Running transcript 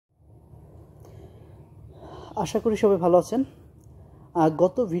আশা করি সবাই ভালো আছেন।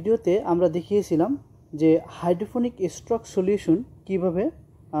 গত ভিডিওতে আমরা দেখিয়েছিলাম যে হাইড্রোফোনিক স্টক সলিউশন কিভাবে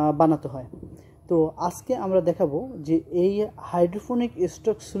বানাতে হয়। তো আজকে আমরা দেখাবো যে এই হাইড্রোফোনিক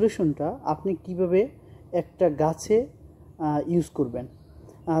স্টক সলিউশনটা আপনি কিভাবে একটা গাছে ইউজ করবেন।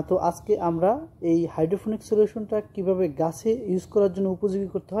 তো আজকে আমরা এই হাইড্রোফোনিক সলিউশনটা কিভাবে গাছে ইউজ করার জন্য উপযোগী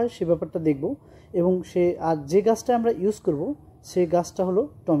করতে হয় সে ব্যাপারটা দেখব, এবং যে গাছটা আমরা ইউজ করব সেই গাছটা হলো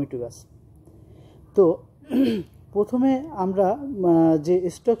টমেটো গাছ। তো প্রথমে আমরা যে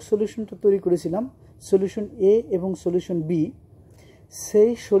স্টক সলিউশনটা তৈরি করেছিলাম, সলিউশন এ এবং সলিউশন বি,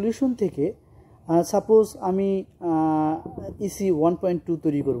 সেই সলিউশন থেকে সাপোজ আমি ইসি 1.2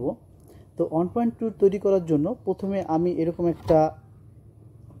 তৈরি করব। তো 1.2 তৈরি করার জন্য প্রথমে আমি এরকম একটা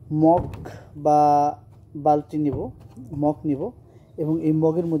মগ বা বালতি মগ নিব, এবং এই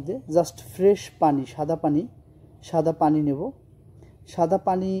মগের মধ্যে জাস্ট ফ্রেশ পানি, সাদা পানি নেব। সাদা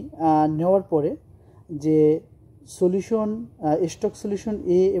পানি নেওয়ার পরে যে সলিউশন স্টক সলিউশন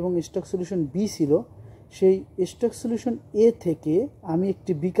এ এবং স্টক সলিউশন বি ছিল, সেই স্টক সলিউশন এ থেকে আমি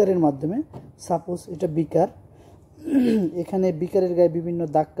একটি বিকারের মাধ্যমে, সাপোজ এটা বিকার, এখানে বিকারের গায়ে বিভিন্ন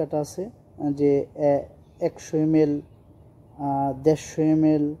দাগ কাটা আছে, যে 100 ml, 150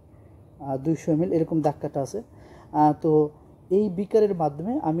 ml, 200 ml এরকম দাগ কাটা আছে। তো এই বিকারের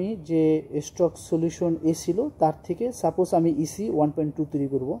মাধ্যমে আমি যে স্টক সলিউশন এ ছিল তার থেকে সাপোজ আমি ইসি 1.2 তৈরি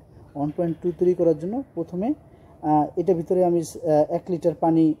করব। 1.2 তৈরি করার জন্য প্রথমে এটা ভিতরে আমি 1 লিটার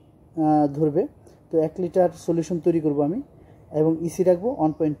পানি ধরবে, তো 1 লিটার সলিউশন তৈরি করব আমি, এবং ইসি রাখবো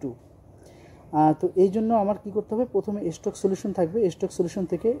 1.2। তো এই জন্য আমার কি করতে হবে, প্রথমে স্টক সলিউশন থাকবে, স্টক সলিউশন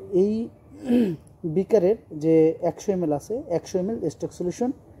থেকে এই বিকারের যে 100 ml আছে 100 ml স্টক সলিউশন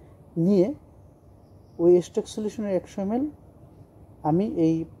নিয়ে ওই স্টক সলিউশনের 100 ml আমি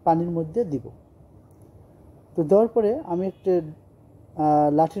এই পানির মধ্যে দিব। তো দেওয়ার পরে আমি একটা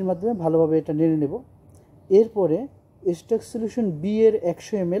লাঠির মাধ্যমে ভালোভাবে এটা নেড়ে নেব। এরপরে স্টক সলিউশন বি এর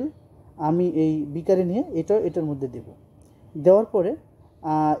 100 ml আমি এই বিকারে নিয়ে এটার মধ্যে দেব। দেওয়ার পরে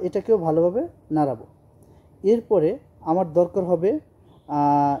এটাকেও ভালোভাবে নাড়াবো। এরপরে আমার দরকার হবে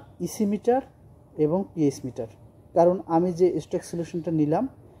ইসি মিটার এবং পিএইচ মিটার, কারণ আমি যে স্টক সলিউশনটা নিলাম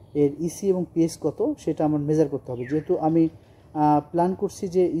এর ইসি এবং পিএইচ কত সেটা আমার মেজার করতে হবে, যেহেতু আমি প্ল্যান করছি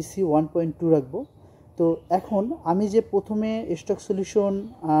যে ইসি 1.2 রাখবো। তো এখন আমি যে প্রথমে স্টক সলিউশন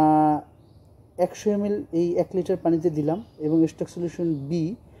 100 ml এই 1 লিটার পানিতে দিলাম, এবং স্টক সলিউশন বি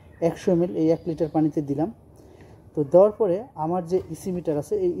 100 ml এই 1 লিটার পানিতে দিলাম। তো দেওয়ার পরে আমার যে ইসি মিটার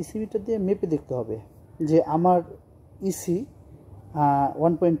আছে, এই ইসি মিটার দিয়ে মেপে দেখতে হবে যে আমার ইসি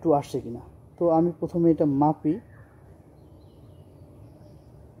 1.2 আসছে কিনা। তো আমি প্রথমে এটা মাপি।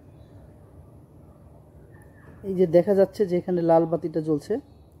 এই যে দেখা যাচ্ছে যে এখানে লাল বাতিটা জ্বলছে,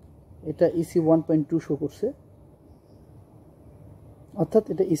 এটা ইসি 1.2 শো করছে, অর্থাৎ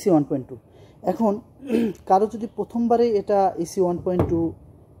এটা ইসি 1.2। এখন কারো যদি প্রথমবারে এটা ইসি 1.2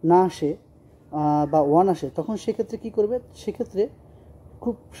 না আসে বা 1 আসে, তখন সেক্ষেত্রে কি করবে, সেক্ষেত্রে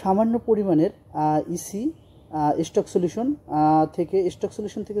খুব সামান্য পরিমাণের ইসি স্টক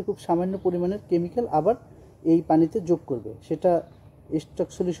সলিউশন থেকে খুব সামান্য পরিমাণের কেমিক্যাল আবার এই পানিতে যোগ করবে। সেটা স্টক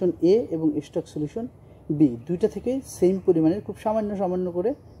সলিউশন এ এবং স্টক সলিউশন বি দুইটা থেকে সেম পরিমাণের, খুব সামান্য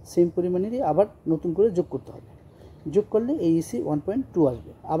করে সেম পরিমাণেরই আবার নতুন করে যোগ করতে হবে। যোগ করলে এই ইসি 1.2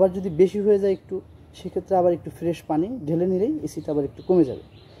 আসবে। আবার যদি বেশি হয়ে যায় একটু, সেক্ষেত্রে আবার একটু ফ্রেশ পানি ঢেলে নিলেই ইসিটা আবার একটু কমে যাবে।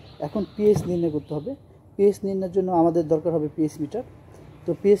 এখন পিএইচ নির্ণয় করতে হবে। পিএইচ নির্ণয়ের জন্য আমাদের দরকার হবে পিএইচ মিটার।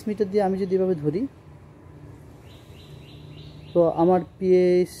 তো পিএইচ মিটার দিয়ে আমি যদি এভাবে ধরি, তো আমার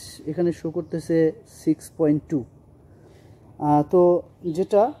পিএইচ এখানে শো করতেছে 6.2। তো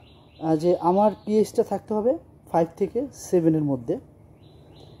যেটা যে আমার পিএইচটা থাকতে হবে 5 থেকে 7-এর মধ্যে,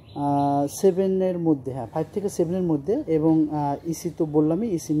 7-এর মধ্যে, হ্যাঁ 5 থেকে 7-এর মধ্যে। এবং ইসি তো বললামই,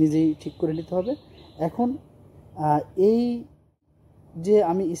 ইসি নিজেই ঠিক করে নিতে হবে। এখন এই যে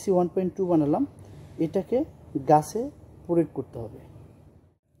আমি ইসি 1.2 বানালাম, এটাকে গাছে প্রয়োগ করতে হবে।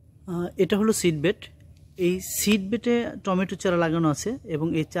 এটা হলো সিড বেড। এই সিড বেডে টমেটো চারা লাগানো আছে, এবং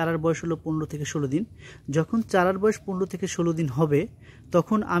এই চারার বয়স হলো 15 থেকে 16 দিন। যখন চারার বয়স 15 থেকে 16 দিন হবে,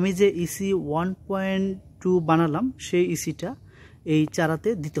 তখন আমি যে ইসি 1.2 বানালাম সেই ইসিটা এই চারাতে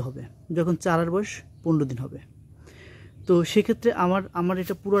দিতে হবে যখন চারার বয়স 15 দিন হবে। তো সেক্ষেত্রে আমার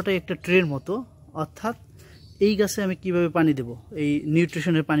এটা পুরোটাই একটা ট্রের মতো, অর্থাৎ এই গাছে আমি কিভাবে পানি দেব, এই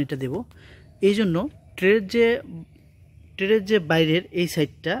নিউট্রিশনের পানিটা দেব। এই জন্য ট্রের যে বাইরের এই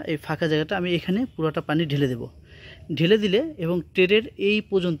সাইডটা, এই ফাঁকা জায়গাটা, আমি এখানে পুরোটা পানি ঢেলে দেব। ঢেলে দিলে এবং ট্রের এই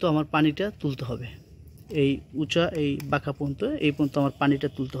পর্যন্ত আমার পানিটা তুলতে হবে, এই উঁচা এই বাঁকা পর্যন্ত, এই পর্যন্ত আমার পানিটা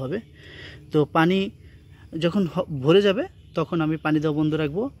তুলতে হবে। তো পানি যখন ভরে যাবে তখন আমি পানি দেওয়া বন্ধ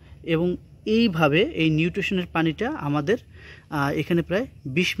রাখবো, এবং এইভাবে এই নিউট্রিশনের পানিটা আমাদের এখানে প্রায়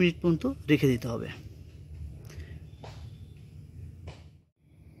 20 মিনিট পর্যন্ত রেখে দিতে হবে।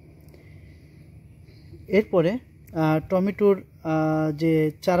 এরপরে টমেটোর যে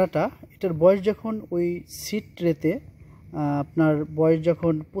চারাটা, এটার বয়স যখন ওই সিড ট্রেতে আপনার বয়স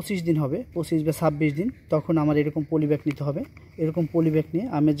যখন 25 দিন হবে, 25 বা 26 দিন, তখন আমার এরকম পলিব্যাগ নিতে হবে। এরকম পলিব্যাগ নিয়ে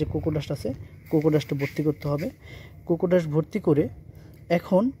আমের যে কোকোডাস্ট আছে, কোকোডাস্টটা ভর্তি করতে হবে। কোকোডাস্ট ভর্তি করে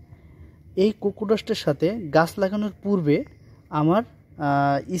এখন এই কোকোডাস্টের সাথে গাছ লাগানোর পূর্বে আমার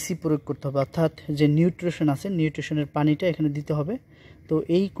ইসি প্রয়োগ করতে হবে, অর্থাৎ যে নিউট্রিশন আছে, নিউট্রিশনের পানিটা এখানে দিতে হবে। তো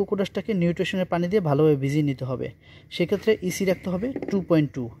এই কোকোডাস্টটাকে নিউট্রিশনের পানি দিয়ে ভালোভাবে ভিজিয়ে নিতে হবে। সেক্ষেত্রে ইসি রাখতে হবে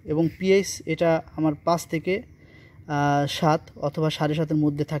 2.2 এবং পিএইচ এটা আমার 5 থেকে 7 অথবা 7.5-এর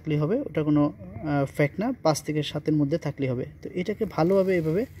মধ্যে থাকলেই হবে, ওটা কোনো ফ্যাক্ট না, 5 থেকে 7-এর মধ্যে থাকলেই হবে। তো এটাকে ভালোভাবে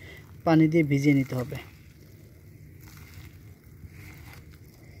এভাবে পানি দিয়ে ভিজিয়ে নিতে হবে।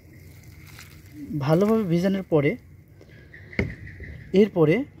 ভালোভাবে ভিজানোর পরে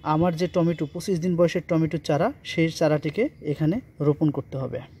এরপরে আমার যে টমেটো 25 দিন বয়সের টমেটোর চারা, সেই চারাটিকে এখানে রোপণ করতে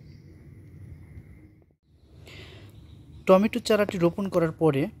হবে। টমেটোর চারাটি রোপণ করার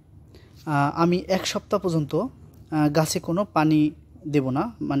পরে আমি 1 সপ্তাহ পর্যন্ত গাছে কোনো পানি দেব না,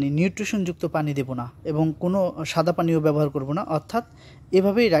 মানে নিউট্রিশনযুক্ত পানি দেব না এবং কোনো সাদা পানিও ব্যবহার করব না, অর্থাৎ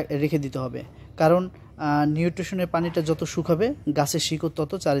এভাবেই রেখে দিতে হবে। কারণ নিউট্রিশনের পানিটা যত শুকাবে গাছের শিকড়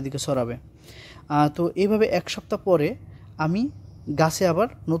তত চারিদিকে ছড়াবে। তো এইভাবে 1 সপ্তাহ পরে আমি গাছে আবার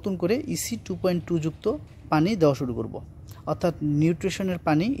নতুন করে ইসি 2.2 যুক্ত পানি দেওয়া শুরু করব, অর্থাৎ নিউট্রিশনের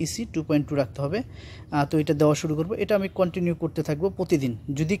পানি ইসি 2.2 রাখতে হবে। তো এটা দেওয়া শুরু করব। এটা আমি কন্টিনিউ করতে থাকবো প্রতিদিন।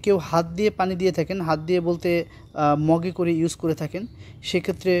 যদি কেউ হাত দিয়ে পানি দিয়ে থাকেন, হাত দিয়ে বলতে মগে করে ইউজ করে থাকেন,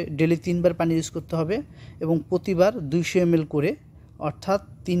 সেক্ষেত্রে ডেলি 3 বার পানি ইউজ করতে হবে এবং প্রতিবার 200 ml করে, অর্থাৎ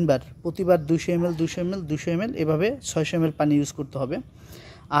 3 বার, প্রতিবার 200 ml 200 ml 200 ml এভাবে 600 ml পানি ইউজ করতে হবে।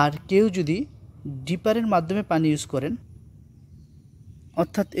 আর কেউ যদি ডিপারের মাধ্যমে পানি ইউজ করেন,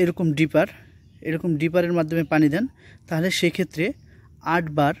 অর্থাৎ এরকম ডিপারের মাধ্যমে পানি দেন, তাহলে সেক্ষেত্রে 8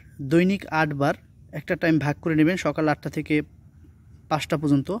 বার, দৈনিক 8 বার, একটা টাইম ভাগ করে নেবেন, সকাল 8টা থেকে 5টা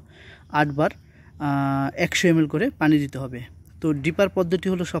পর্যন্ত 8 বার 100 ml করে পানি দিতে হবে। তো ডিপার পদ্ধতি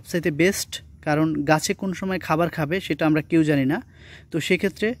হলো সবচাইতে বেস্ট, কারণ গাছে কোন সময় খাবার খাবে সেটা আমরা কেউ জানি না। তো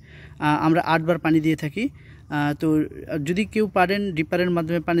সেক্ষেত্রে আমরা 8 বার পানি দিয়ে থাকি। তো যদি কেউ পারেন ডিপারের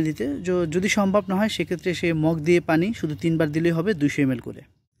মাধ্যমে পানি দিতে, যদি সম্ভব না হয় সেক্ষেত্রে সে মগ দিয়ে পানি শুধু 3 বার দিলেই হবে 200 ml করে।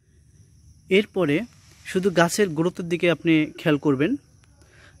 এরপরে শুধু গাছের গ্রোথের দিকে আপনি খেয়াল করবেন,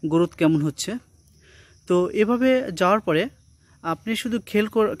 গ্রোথ কেমন হচ্ছে। তো এভাবে যাওয়ার পরে আপনি শুধু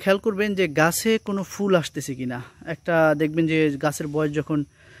খেয়াল করবেন যে গাছে কোনো ফুল আসতেছে কি না। একটা দেখবেন যে গাছের বয়স যখন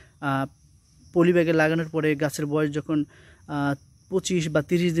পলিব্যাগে লাগানোর পরে গাছের বয়স যখন 25 বা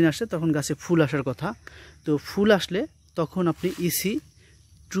 30 দিন আসে, তখন গাছে ফুল আসার কথা। তো ফুল আসলে তখন আপনি ইসি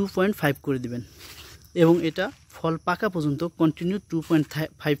 2.5 করে দিবেন এবং এটা ফল পাকা পর্যন্ত কন্টিনিউ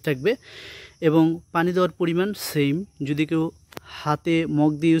 2.5 থাকবে এবং পানি দেওয়ার পরিমাণ সেম। যদি কেউ হাতে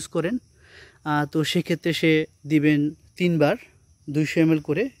মগ দিয়ে ইউজ করেন তো সেক্ষেত্রে সে দিবেন 3 বার 200 ml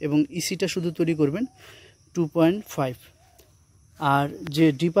করে এবং ইসিটা শুধু তৈরি করবেন 2.5। আর যে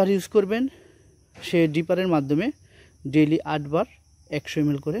ডিপার ইউজ করবেন সে ডিপারের মাধ্যমে ডেইলি 8 বার 100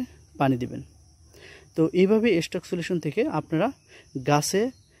 ml করে পানি দিবেন। তো এইভাবে স্টক সলিউশন থেকে আপনারা গাছে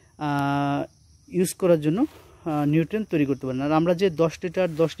ইউজ করার জন্য নিউট্রিয়েন্ট তৈরি করতে পারেন। আর আমরা যে 10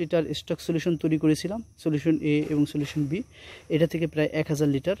 লিটার স্টক সলিউশন তৈরি করেছিলাম, সলিউশন এ এবং সলিউশন বি, এটা থেকে প্রায় 1000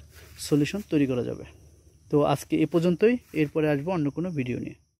 লিটার সলিউশন তৈরি করা যাবে। তো আজকে এ পর্যন্তই, এরপরে আসবো অন্য কোনো ভিডিও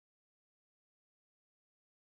নিয়ে।